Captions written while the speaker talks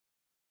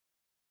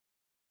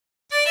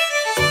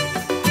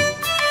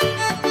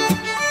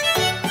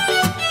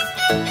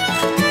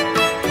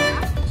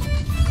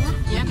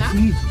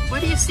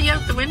you see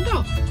out the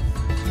window?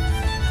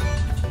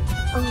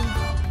 Oh,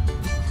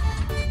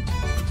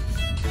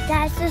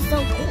 that's just so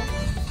cool.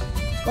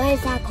 What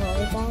is that called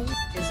again?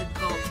 Is it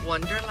called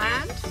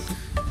Wonderland?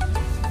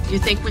 You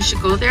think we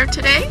should go there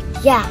today?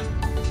 Yeah.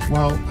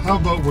 Well, how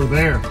about we're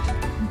there?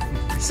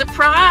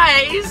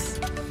 Surprise!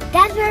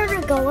 That's where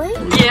we're going?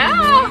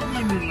 Yeah!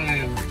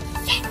 Wonderland.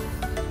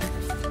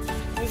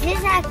 This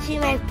is actually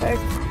my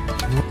first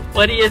time.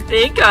 What do you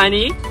think,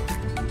 honey?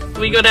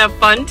 We gonna have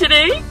fun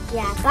today?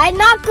 Yeah, but I'm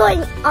not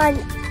going on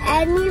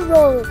any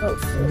roller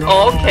coasters.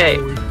 No. Okay.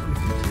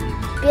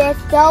 Because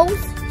those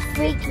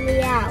freak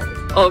me out.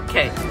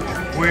 Okay.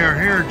 We are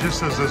here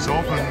just as it's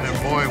open, and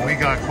boy, we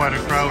got quite a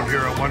crowd here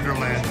at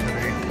Wonderland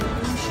today.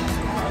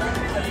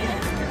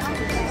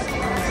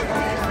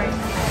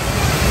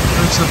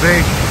 It's a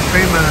big,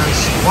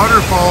 famous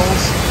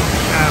waterfalls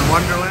at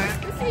Wonderland.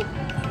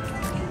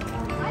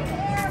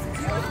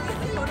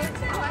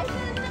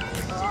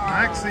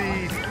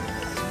 Taxi.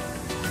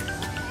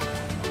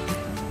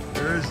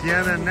 There's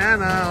Yana and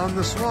Nana on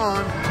the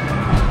Swan.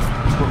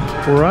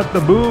 We're at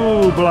the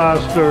Boo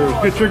Blasters.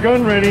 Get your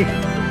gun ready.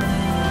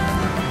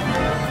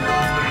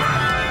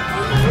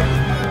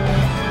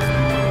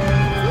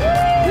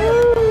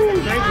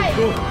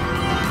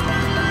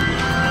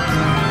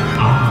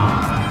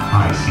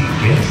 I see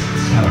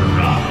guests have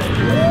arrived.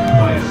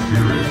 My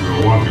spirits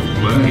will walk and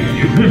play.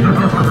 I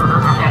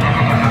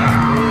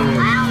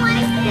don't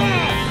like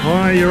this. All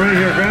right, you're right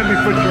here. Grab me,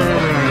 put your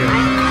arm around you.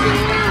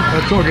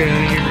 That's okay,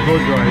 honey. You can go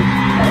drive.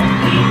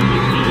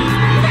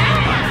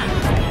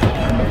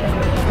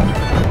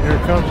 Here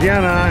comes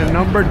Yana in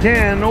number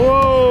 10.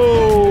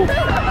 Whoa!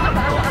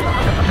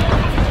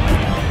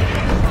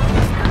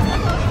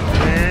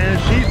 And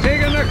she's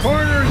taking the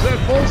corners at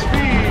full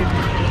speed.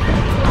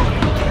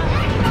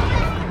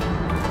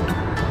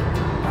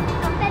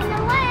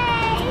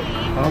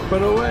 Up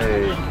and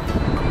away.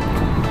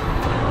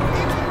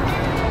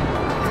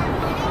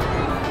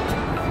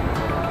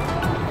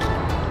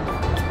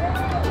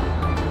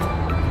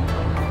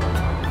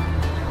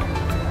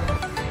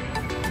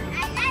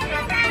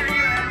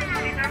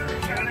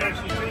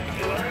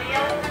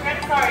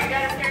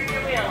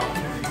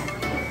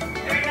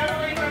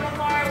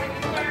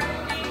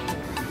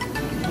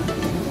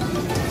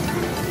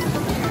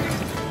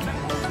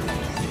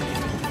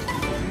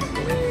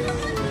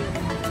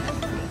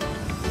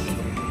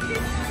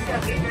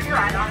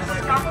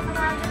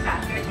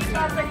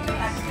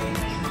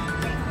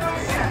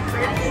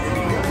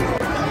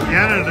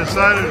 Yana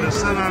decided to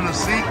sit on a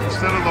seat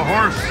instead of the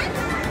horse.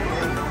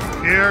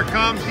 Here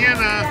comes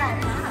Yana.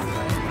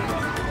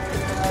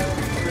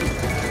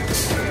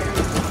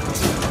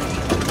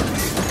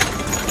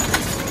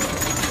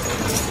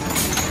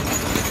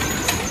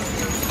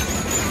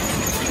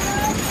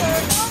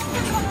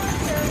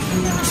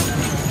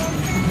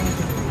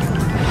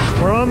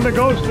 We're on the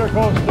Ghoster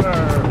Coaster.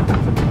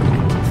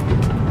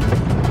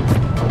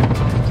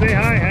 Say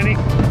hi, honey.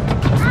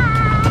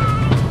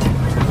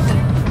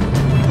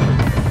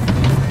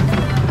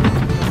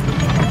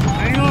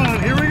 Hang on,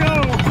 here we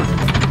go.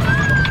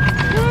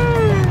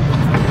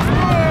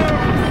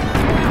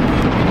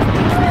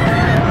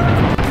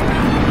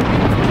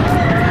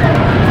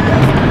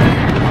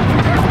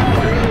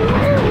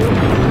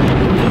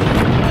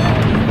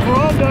 We're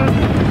all done.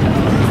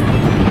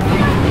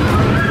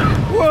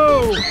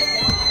 Whoa!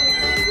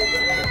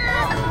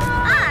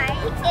 I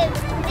am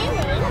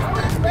spinning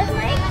with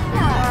my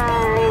star.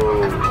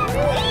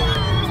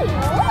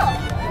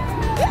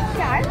 This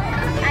shark,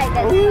 I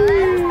got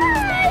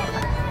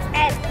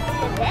and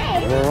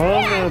today We're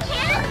on this.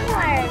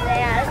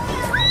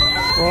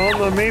 We're on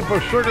the Maple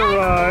Sugar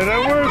Ride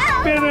and we're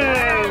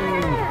spinning!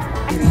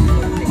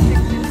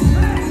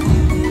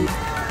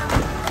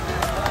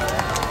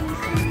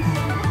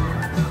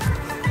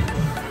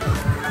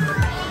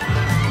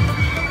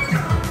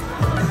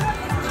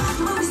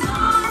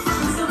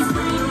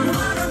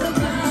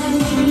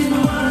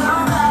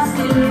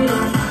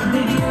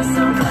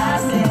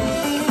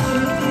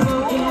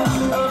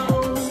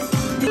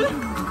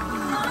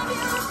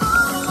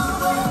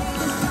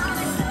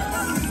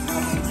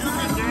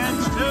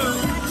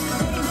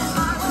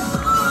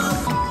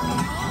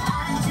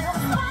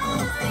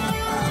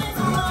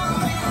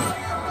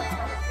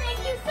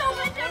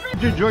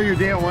 Did you enjoy your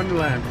day at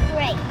Wonderland?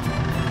 Great.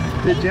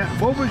 Did you?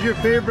 What was your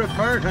favorite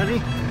part,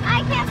 honey?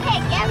 I can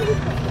pick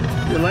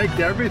everything. You liked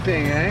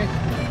everything, eh?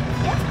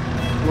 Yep.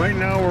 Right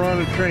now we're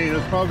on a train.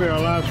 It's probably our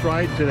last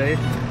ride today.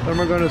 Then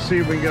we're going to see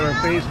if we can get our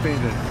face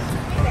painted.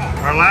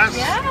 Our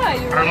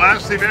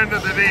last event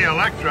of the day,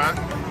 Electra,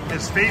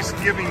 is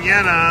giving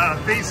Yana a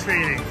face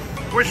painting.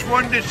 Which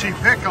one did she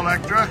pick,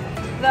 Electra?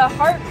 The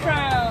heart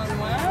crown.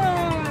 Wow.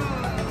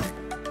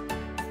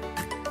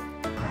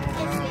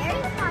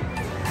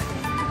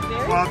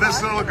 Well,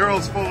 this little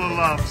girl's full of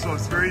love, so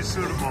it's very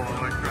suitable,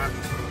 Electra.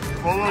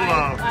 Full of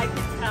love. I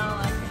can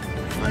tell.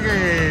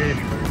 Okay,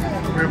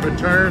 we have a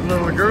tired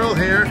little girl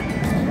here,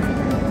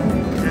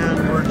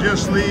 and we're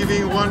just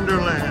leaving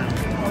Wonderland.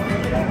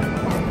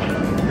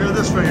 Here,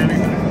 this way,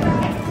 Annie.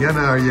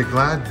 Yenna, are you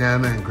glad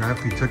Nana and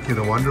Grampy took you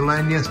to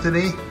Wonderland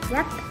yesterday?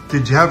 Yep.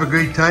 Did you have a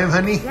great time,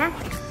 honey? Yep.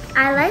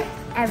 I liked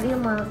every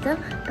one of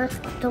them, but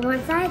the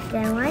ones I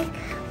didn't like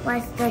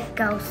was the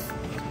ghost.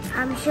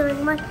 I'm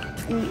showing my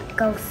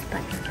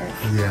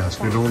Ghostbusters.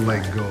 Yes, we don't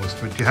like ghosts,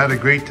 but you had a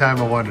great time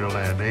at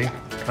Wonderland, eh?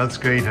 That's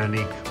great,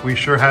 honey. We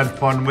sure had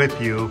fun with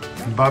you.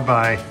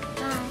 Bye-bye.